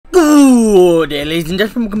Good day, ladies and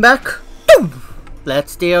gentlemen, welcome back.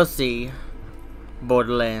 Let's DLC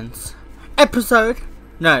Borderlands.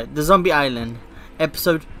 The Zombie Island.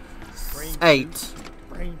 Episode 8.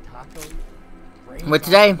 Well,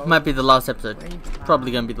 today might be the last episode.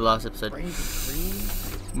 Probably gonna be the last episode.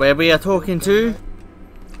 Where we are talking to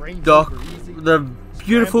Doc, the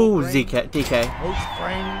beautiful DK.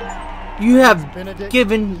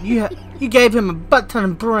 You gave him a butt ton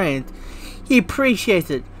of brains. He appreciates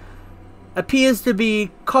it. Appears to be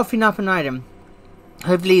coughing up an item.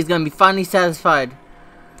 Hopefully he's going to be finally satisfied.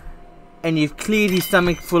 And you've cleared his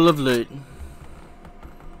stomach full of loot.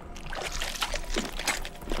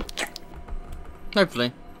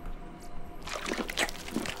 Hopefully.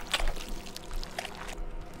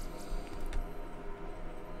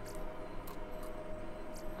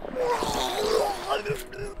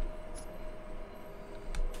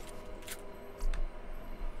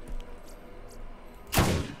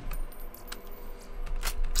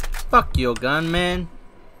 Fuck your gun, man.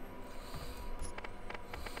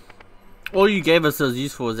 All you gave us was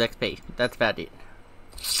useful as XP. That's about it.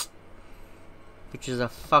 Which is a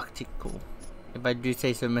fuck tickle, if I do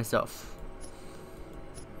say so myself.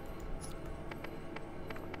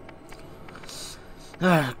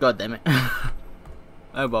 God damn it.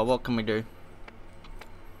 Oh well, what can we do?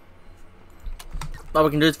 All we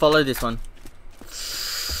can do is follow this one.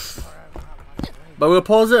 But we'll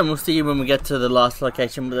pause it and we'll see when we get to the last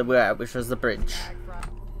location that we're at, which was the bridge.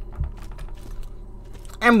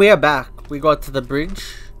 And we are back. We got to the bridge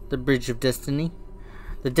of destiny.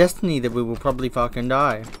 The destiny that we will probably fucking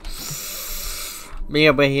die. But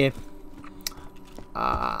yeah, we're here.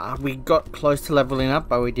 We got close to leveling up,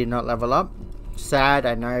 but we did not level up. Sad,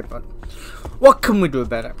 I know, but what can we do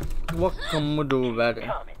about it? What can we do about it?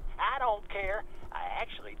 I don't care. I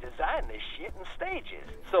actually designed this shit in stages,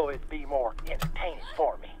 so it'd be more entertaining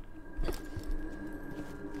for me.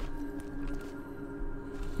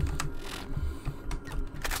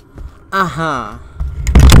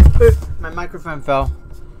 My microphone fell.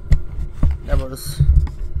 That was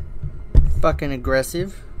fucking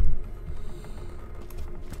aggressive.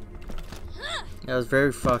 That was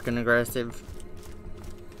very fucking aggressive.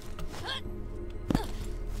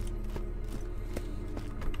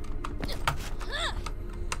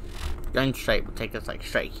 Going straight will take us like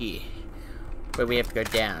straight here, where we have to go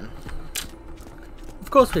down.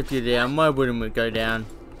 Of course we have to go down. Why wouldn't we go down?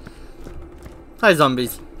 Hi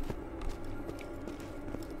zombies.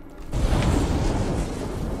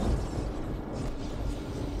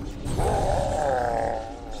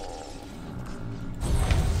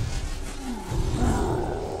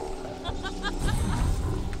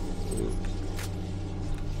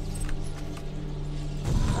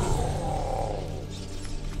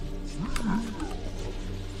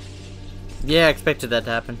 Yeah, I expected that to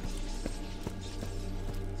happen.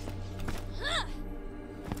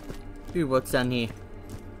 Ooh, what's down here?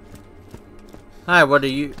 Hi, what are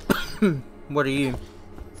you? What are you?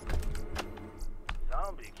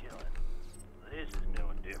 Zombie killing. This is new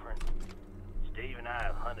and different. Steve and I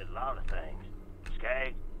have hunted a lot of things.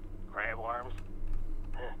 Skag, crabworms,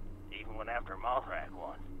 even went after a mothrat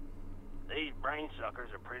once. These brain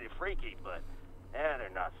suckers are pretty freaky, but they're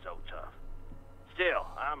not so tough. Still,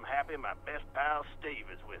 I'm happy my best pal Steve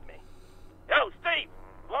is with me. Yo, Steve!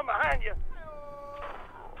 One behind you!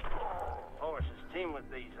 Forrest is teaming with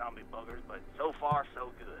these zombie buggers, but so far,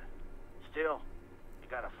 so good. Still, we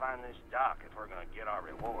gotta find this dock if we're gonna get our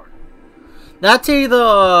reward. That's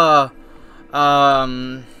either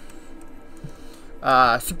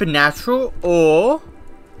supernatural or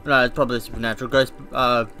no, it's probably supernatural. Ghost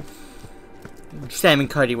Sam and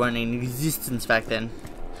Cody weren't in existence back then.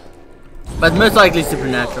 But most likely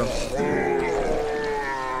supernatural.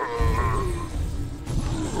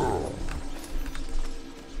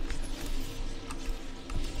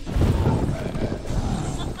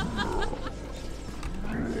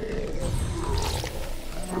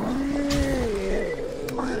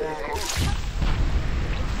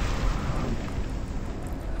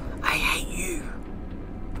 I hate you.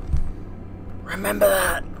 Remember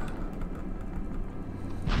that.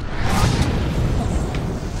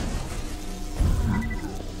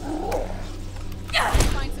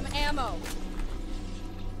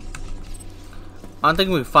 I don't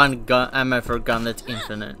think we can find ammo for a gun that's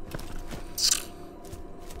infinite.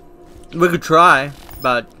 We could try,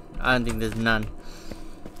 but I don't think there's none.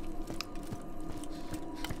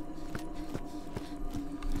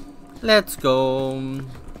 Let's go.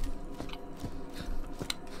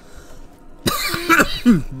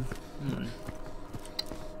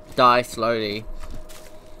 Die slowly.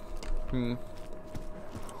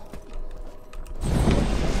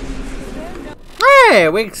 Hey,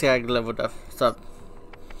 Wig Skag leveled up. What's up?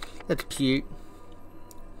 That's cute.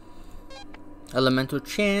 Elemental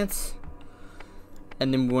Chance.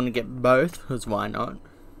 And then we want to get both, because why not?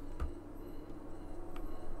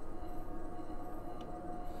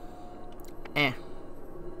 Eh.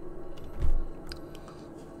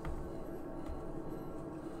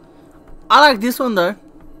 I like this one though.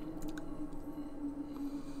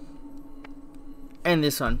 And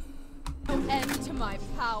this one. No end to my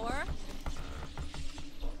power.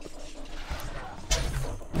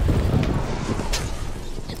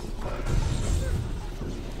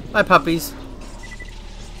 Bye, puppies.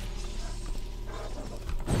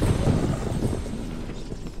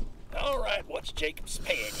 Alright, what's Jacob's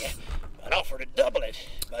paying you? I'd offer to double it,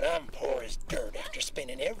 but I'm poor as dirt after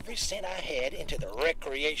spending every cent I had into the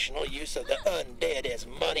recreational use of the undead as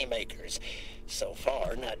moneymakers. So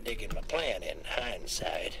far, not digging my plan in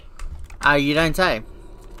hindsight. You don't say.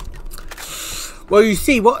 Well, you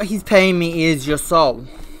see, what he's paying me is your soul.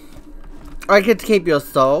 I get to keep your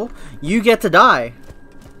soul. You get to die.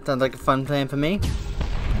 Sounds like a fun plan for me.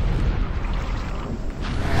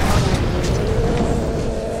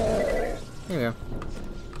 Here we go.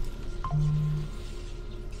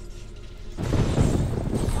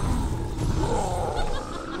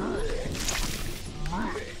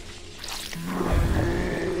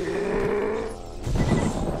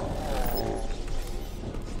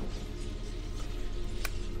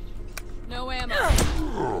 No ammo.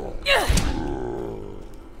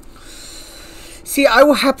 See, I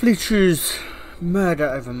will happily choose murder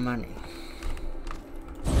over money.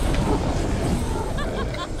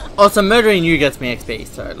 Also, murdering you gets me XP,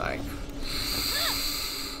 so like,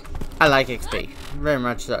 I like XP, very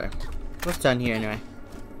much so. What's down here anyway?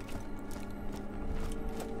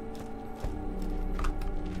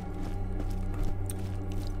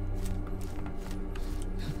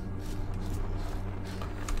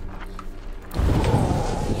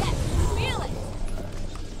 Feel it.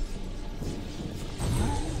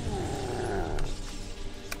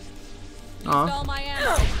 Aw. All my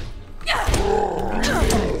ammo.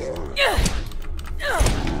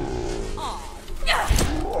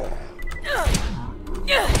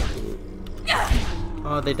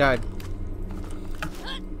 Oh, they died.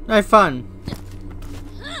 No fun.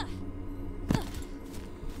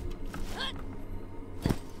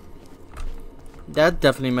 That's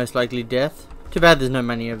definitely most likely death. Too bad there's no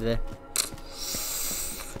money over there.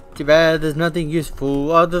 Too bad there's nothing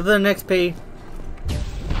useful other than XP.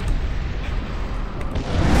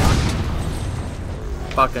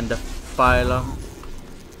 Fucking defiler.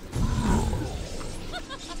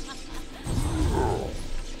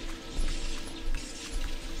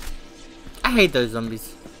 I hate those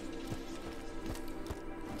zombies.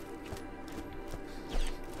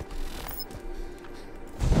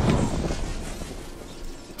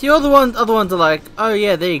 The other ones are like, oh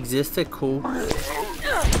yeah, they exist, they're cool.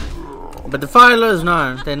 But the defilers,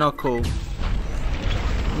 no, they're not cool.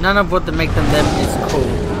 None of what they make them is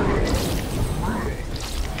cool.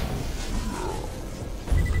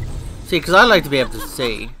 See, because I like to be able to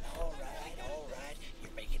see. Alright.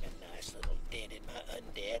 You're making a nice little dent in my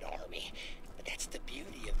undead army. But that's the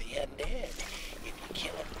beauty of the undead. If you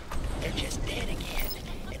kill them, they're just dead again.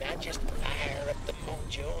 And I just fire up the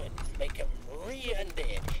mojo and make them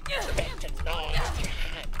re-undead. You're back to gnawing at your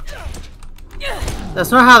hand.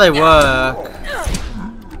 That's not how they work.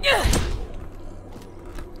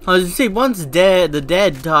 Oh, you see, once dead, the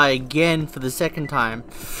dead die again for the second time.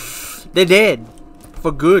 They're dead.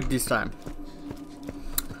 For good this time.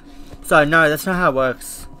 So, no, that's not how it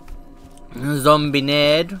works. Zombie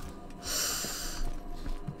Ned.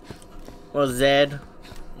 Or Zed.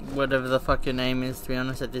 Whatever the fuck your name is, to be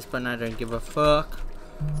honest, at this point I don't give a fuck.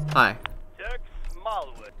 Hi. Dirk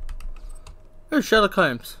Smallwood. Oh, Sherlock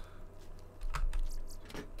Holmes.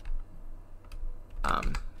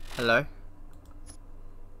 Hello?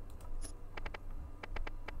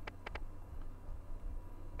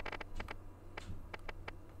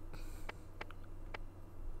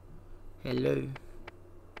 Hello.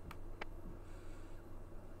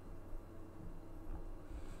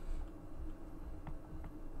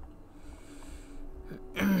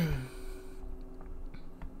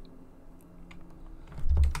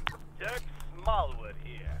 Dirk Smallwood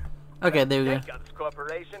here. Okay, there we go. Jacobs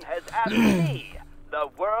Corporation has asked me, the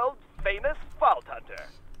world's famous vault hunter,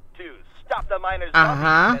 to stop the miners'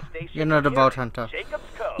 zombie infestation You're not a here vault in hunter. Jacobs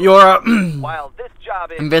Cove. You're a While this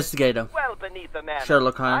job is investigator. well beneath a man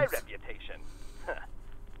Sherlock of my Holmes. reputation.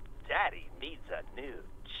 Daddy needs a new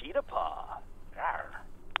cheetah paw. Arr.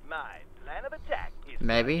 My plan of attack is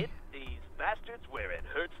Maybe. to hit these bastards where it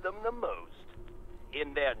hurts them the most.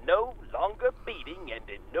 in their no longer beating and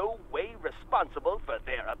in no way responsible for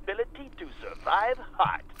their ability to survive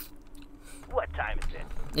hot. What time is it?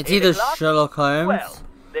 It's 8 either o'clock? Sherlock Holmes Well,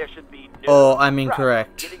 there should be no or I'm problem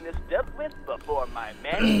incorrect. getting this dealt with before my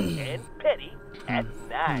Manny and Petty at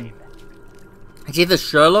 9. It's either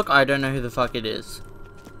Sherlock, I don't know who the fuck it is.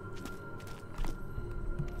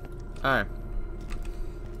 Oh.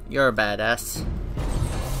 You're a badass.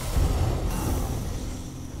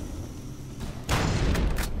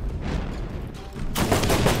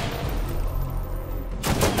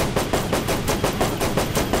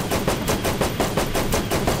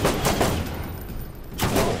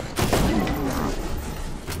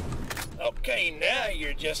 Okay, now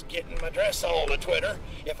you're just getting my dress on the Twitter.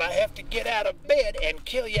 If I have to get out of bed and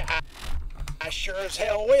kill you, I sure as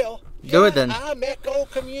hell will. Do it then. I'm echo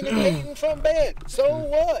communicating from bed. So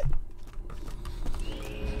what?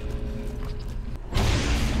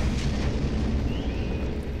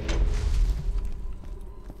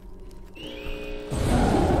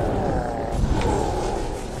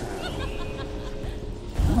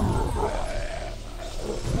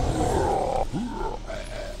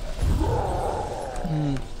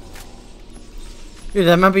 Dude,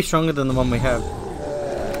 that might be stronger than the one we have.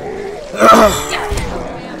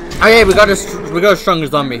 Oh yeah, we got a stronger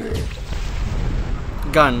zombie.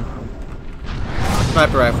 Gun.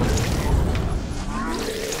 Sniper rifle.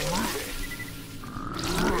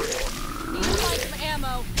 Need to find some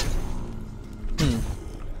ammo.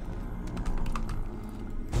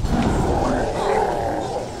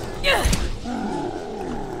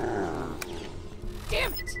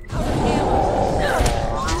 Damn it! Out of ammo.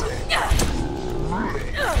 Yeah,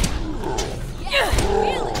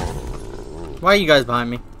 feel it. Why are you guys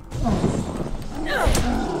behind me?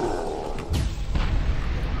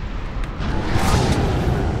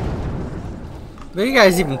 Where are you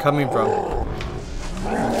guys even coming from?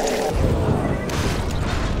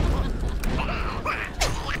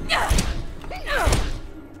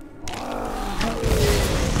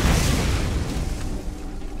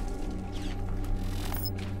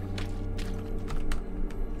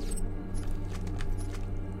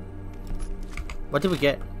 What did we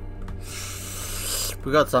get?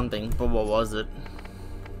 We got something, but what was it?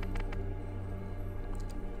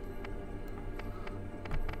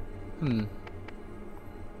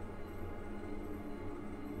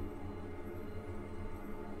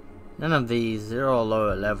 None of these, they're all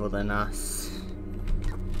lower level than us.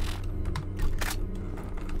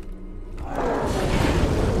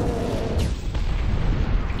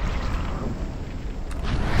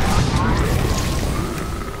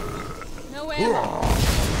 No ammo.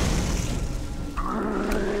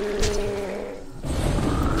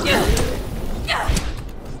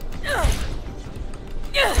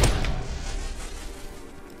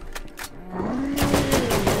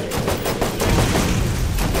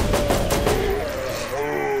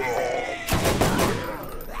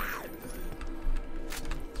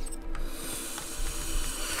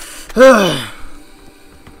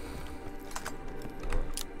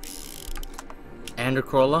 And a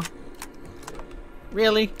crawler?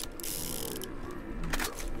 Really?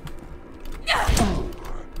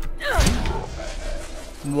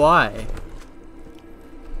 Why?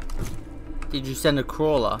 Did you send a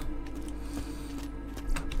crawler?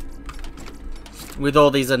 With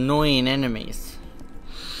all these annoying enemies.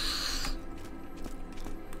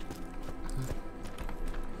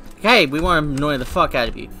 Okay, we want to annoy the fuck out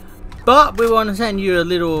of you. But we want to send you a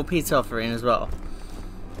little peace offering as well.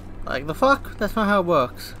 Like the fuck? That's not how it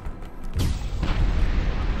works.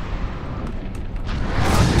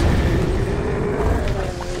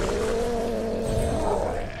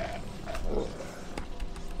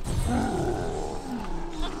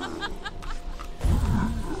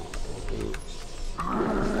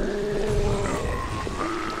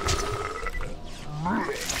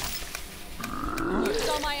 Used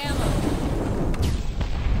all my ammo.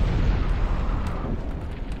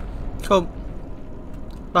 Cool.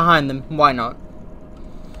 Behind them, why not?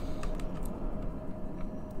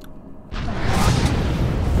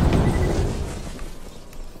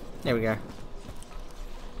 There we go.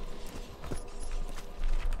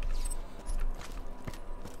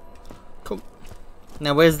 Cool.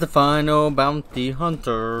 Now where's the final bounty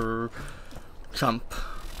hunter? Chump.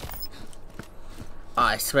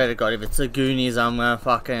 I swear to God, if it's the Goonies, I'm gonna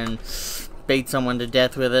fucking beat someone to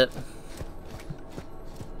death with it.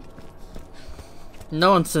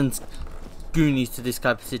 No one sends Goonies to this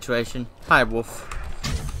type of situation. Hi, Wolf.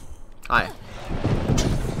 Hi.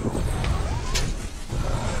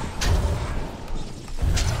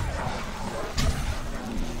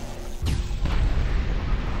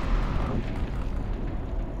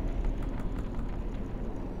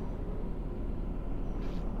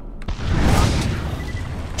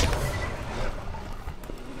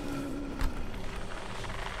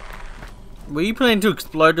 Were you planning to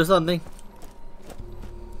explode or something?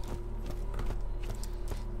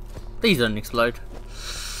 Please don't explode.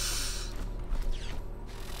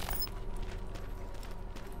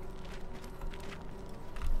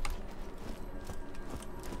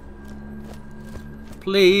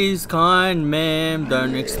 Please, kind ma'am,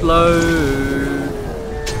 don't explode.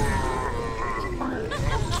 I'm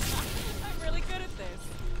really good at this.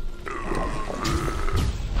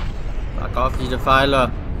 Fuck off, you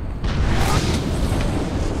defiler.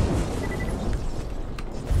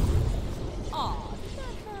 Aw,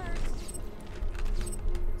 that hurt.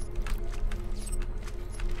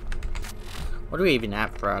 What do we even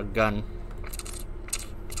have for our gun?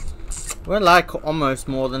 We're like almost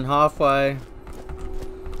more than halfway.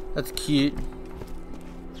 That's cute.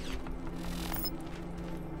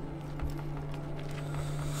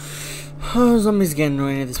 Oh, zombies getting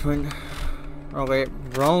annoying at this point. Oh wait,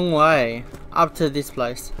 wrong way. Up to this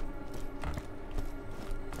place.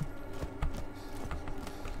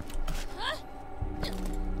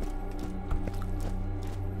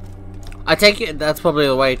 I take it that's probably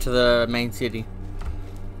the way to the main city.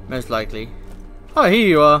 Most likely. Oh, here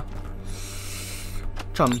you are.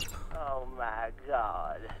 Chum. Oh my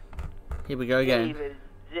God. Here we go again. Steve is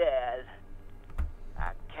dead.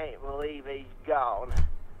 I can't believe he's gone.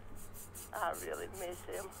 I really miss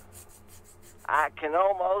him. I can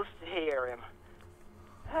almost hear him.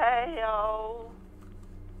 Hey-oh.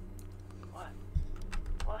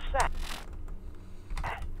 What's that?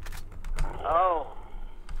 Oh.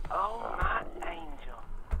 Oh, my angel.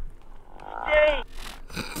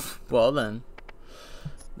 Steve! Well then.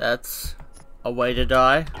 That's a way to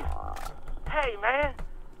die. Hey, man.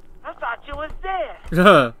 I thought you was dead.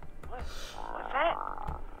 What's that?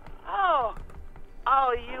 Oh.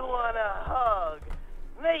 Oh, you want a hug?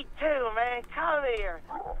 Me too, man. Come here.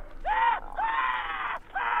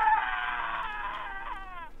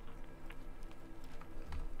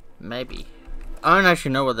 Maybe. I don't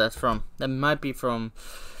actually know what that's from. That might be from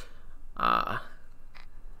the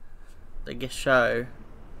show.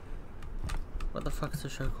 What the fuck is the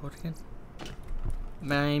show called again?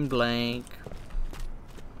 Main blank.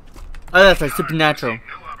 Oh, that's like Supernatural. New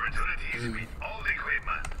opportunities with old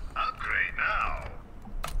equipment. Upgrade now.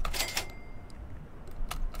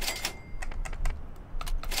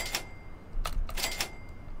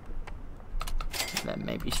 That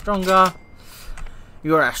may be stronger.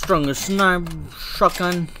 You're our strongest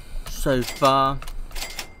shotgun so far.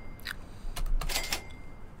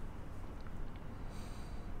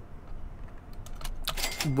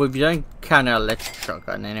 Well, if you don't count our electric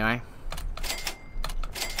shotgun anyway.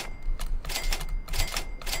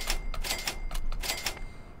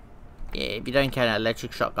 Yeah, if you don't count our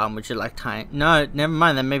electric shotgun, which is like tiny. No, never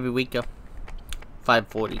mind, that may be weaker.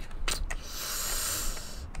 540.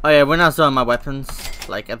 Oh yeah, when I was doing my weapons,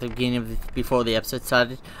 like at the beginning of before the episode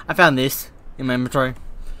started, I found this in my inventory.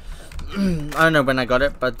 I don't know when I got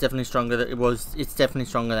it, but definitely stronger than it's definitely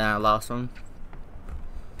stronger than our last one.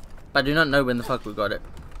 But I do not know when the fuck we got it.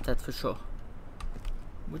 That's for sure.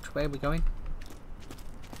 Which way are we going?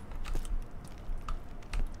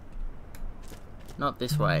 Not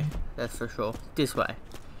this way. That's for sure. This way.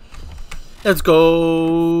 Let's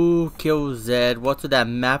go. Kill Zed. What's with that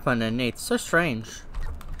map underneath? So strange.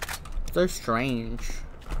 So strange.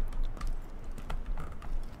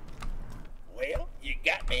 Well, you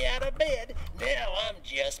got me out of bed. Now I'm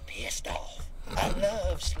just pissed off. I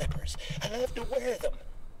love slippers. I love to wear them.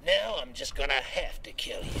 Now I'm just gonna have to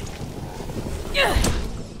kill you.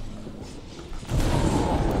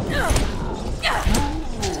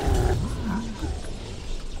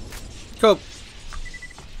 Cool.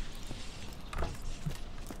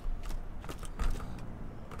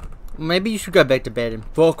 Maybe you should go back to bed and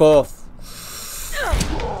fuck off.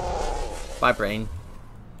 Bye, brain.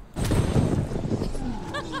 I'm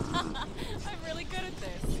really good at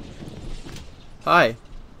this. Hi.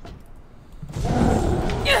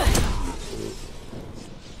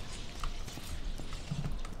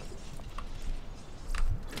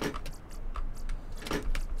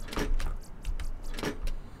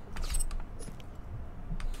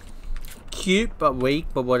 Cute but weak,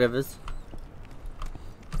 but whatever's.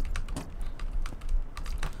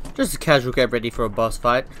 Just a casual get ready for a boss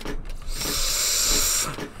fight.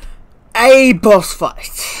 A boss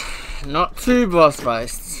fight, not two boss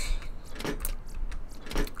fights.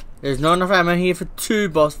 There's not enough ammo here for two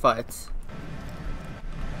boss fights.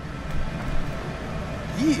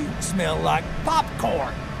 You smell like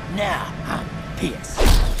popcorn. Now I'm pissed.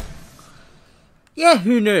 Yeah,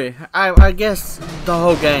 who knew? I guess the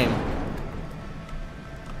whole game.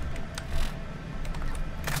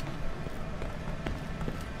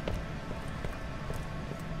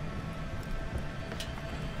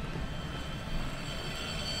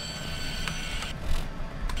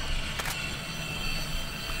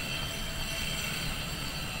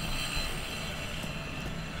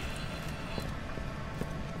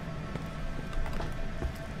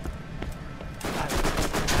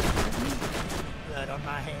 on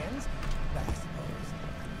my hands, but I suppose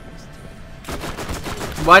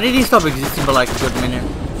Why did he stop existing for like a good minute?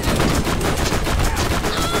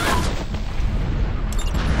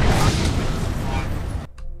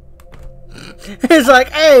 It's like,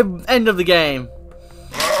 hey, end of the game.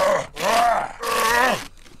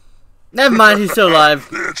 Never mind, he's still alive.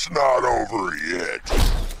 It's not over yet.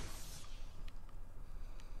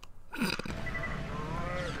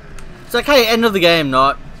 It's like, hey, end of the game,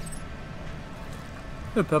 not.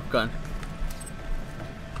 Ooh, popcorn.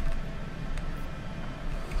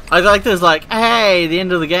 I like this, like, hey, the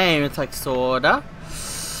end of the game. It's like, sorta.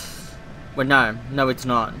 Well, no, it's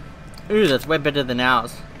not. Ooh, that's way better than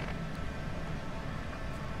ours.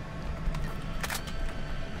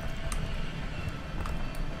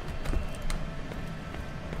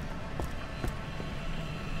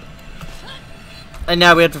 And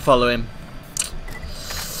now we have to follow him.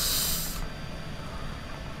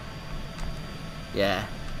 Yeah.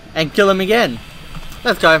 And kill him again.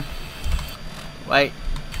 Let's go. Wait.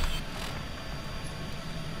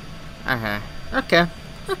 Okay.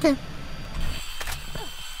 Okay.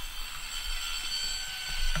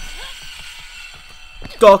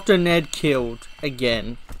 Dr. Ned killed.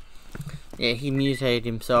 Again. Yeah, he mutated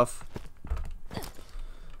himself.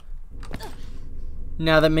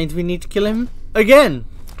 Now that means we need to kill him again.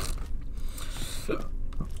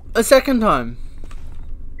 A second time.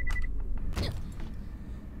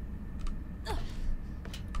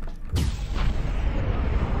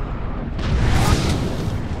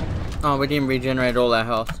 Oh, we didn't regenerate all our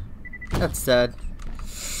health. That's sad.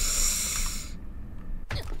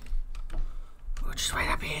 We'll just wait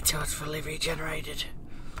up here till it's fully regenerated.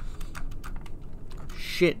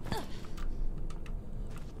 Shit.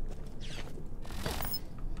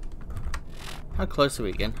 How close are we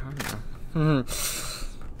again? I don't know.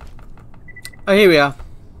 Oh, here we are.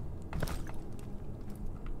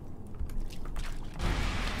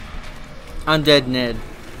 Undead Ned.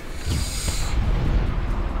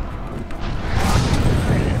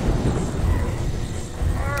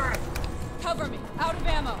 Cover me. Out of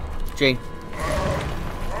ammo. G.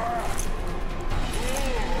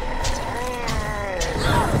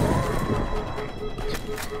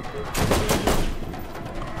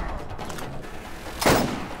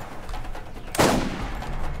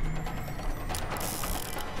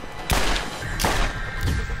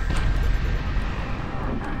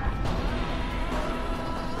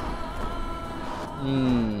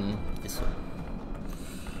 This one.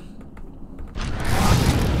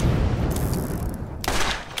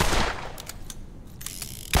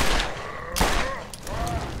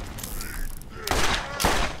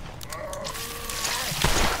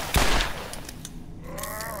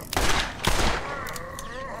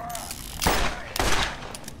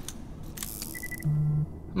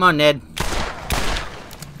 Come on, Ned.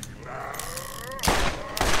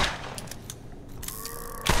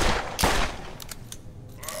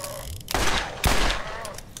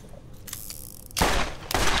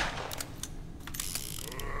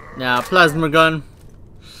 Now, plasma gun.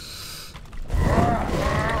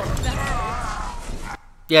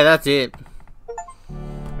 Yeah, that's it.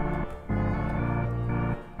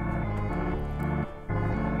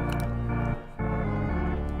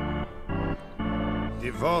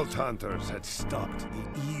 The Vault Hunters had stopped the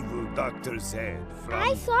evil Dr. Zed from...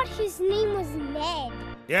 I thought his name was Ned.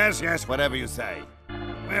 Yes, whatever you say.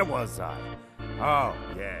 Where was I? Oh,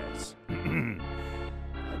 yes. And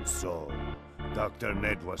so, Dr.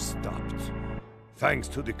 Ned was stopped. Thanks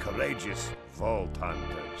to the courageous Vault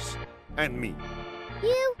Hunters. And me.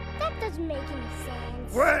 You? That doesn't make any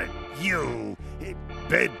sense. What? You?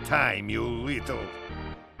 Bedtime, you little...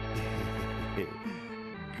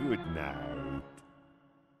 Good night,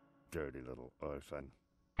 dirty little orphan.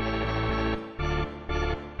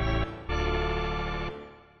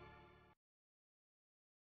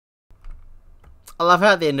 I love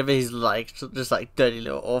how at the end of it he's like, just like, dirty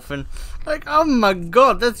little orphan. Like, oh my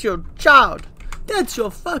god, that's your child. That's your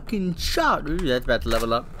fucking child. Ooh, that's about to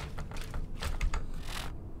level up.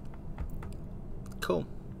 Cool.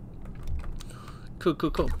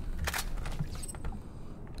 Cool.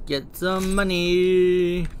 Get some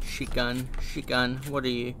money. Shotgun. What are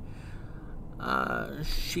you?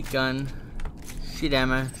 Shotgun. Shit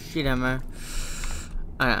ammo. I don't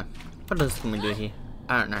know. What else can we do here?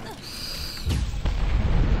 I don't know.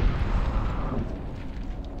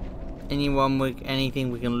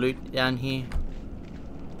 Anything we can loot down here?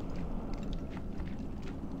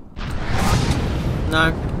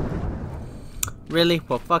 No. Really?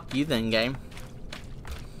 Well, fuck you then, game.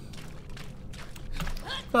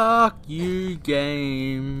 Fuck you,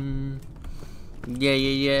 game. Yeah,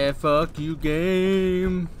 yeah, yeah, fuck you,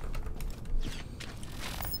 game.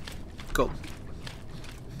 Cool.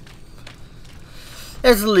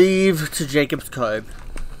 Let's leave to Jacob's Cove.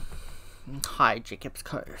 Hi, Jacob's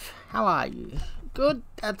Cove. How are you? Good?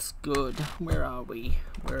 That's good. Where are we?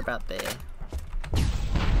 We're about there.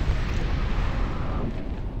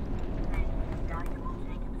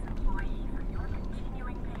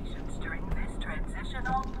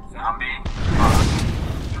 Zombie.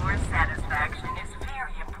 Your satisfaction is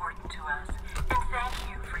very important to us, and thank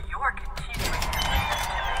you for your continuing commitment to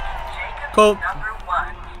making Jacob Cool.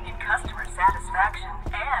 #1 in customer satisfaction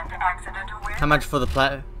and accident awareness. How much for the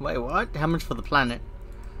planet? Wait, what? How much for the planet?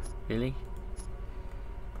 Really?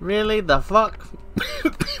 Really? The fuck?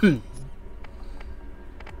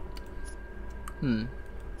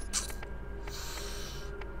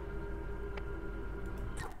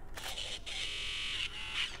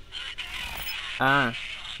 Ah.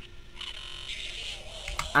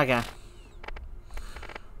 Okay.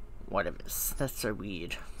 Whatever. That's so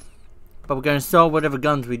weird. But we're going to sell whatever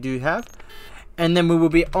guns we do have. And then we will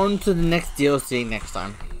be on to the next DLC next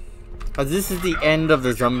time. Because this is the end of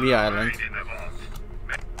the zombie island.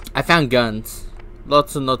 I found guns.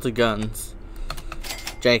 Lots and lots of guns.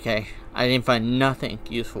 JK. I didn't find nothing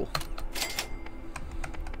useful.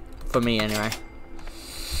 For me anyway.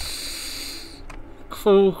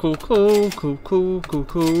 Cool.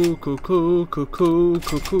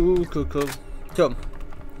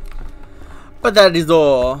 But that is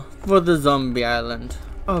all for the zombie island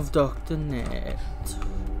of Dr. Ned.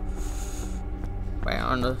 Wait, I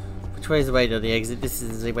don't know. Which way is the way to the exit? This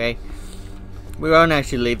is the way. We won't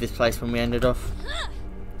actually leave this place when we ended off.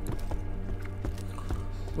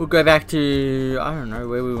 We'll go back to, I don't know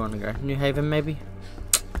where we want to go. New Haven maybe?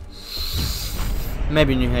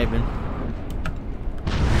 Maybe New Haven.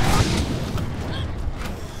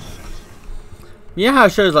 You know how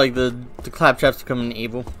it shows like the claptraps becoming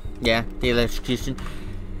evil? Yeah, the electrocution.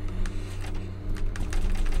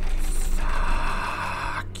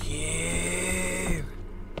 Fuck you.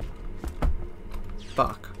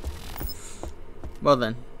 Fuck. Well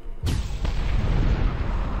then.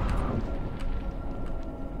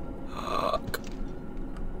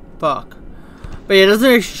 Fuck. But yeah, it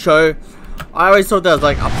doesn't actually show. I always thought that was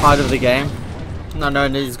like a part of the game. Not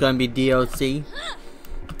knowing that it's going to be DLC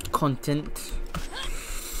content.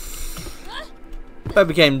 But it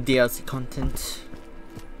became DLC content.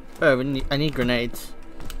 Oh, I need grenades.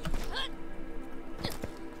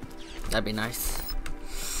 That'd be nice.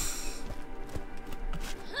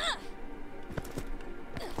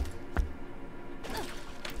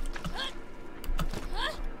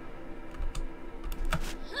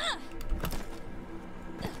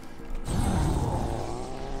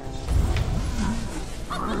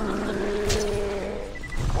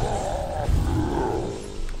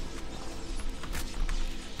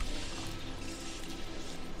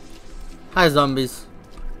 Hi, zombies.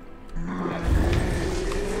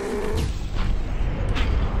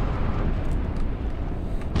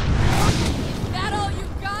 That all you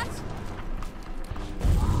got?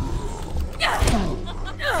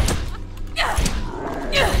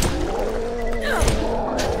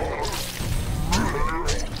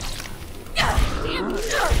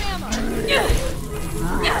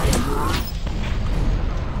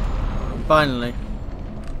 Finally.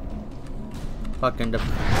 Fucking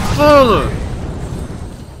I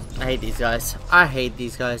hate these guys. I hate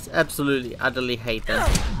these guys. Absolutely, utterly hate them.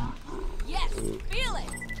 Yes, feel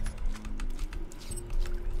it.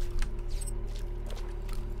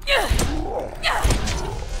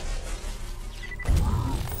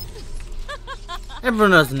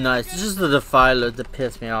 Everyone else is nice. It's just the defilers that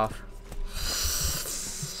piss me off.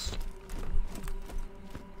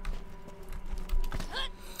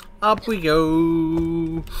 Up we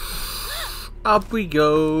go. Up we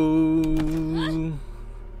go.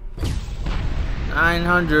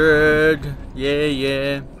 900. Yeah,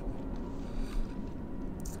 yeah.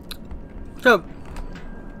 So.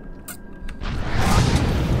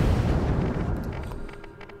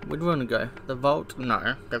 Where do we want to go? The vault?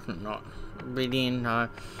 No, definitely not. Obsidian? No.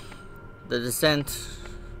 The descent?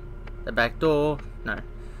 The back door? No.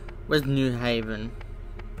 Where's New Haven?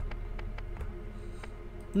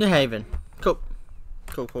 New Haven. Cool.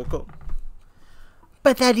 Cool.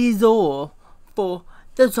 But that is all for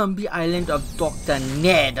the zombie island of Dr.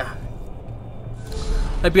 Ned.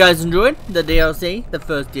 Hope you guys enjoyed the DLC, the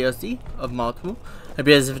first DLC of multiple. Hope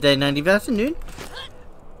you guys have a day 90th afternoon.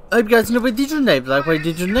 Hope you guys know what Digital Nave like, why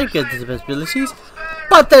Digital Nave gets the best abilities.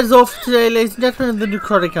 But that is all for today, ladies and gentlemen of the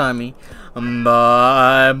Necrotic Army.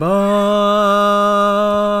 Bye bye.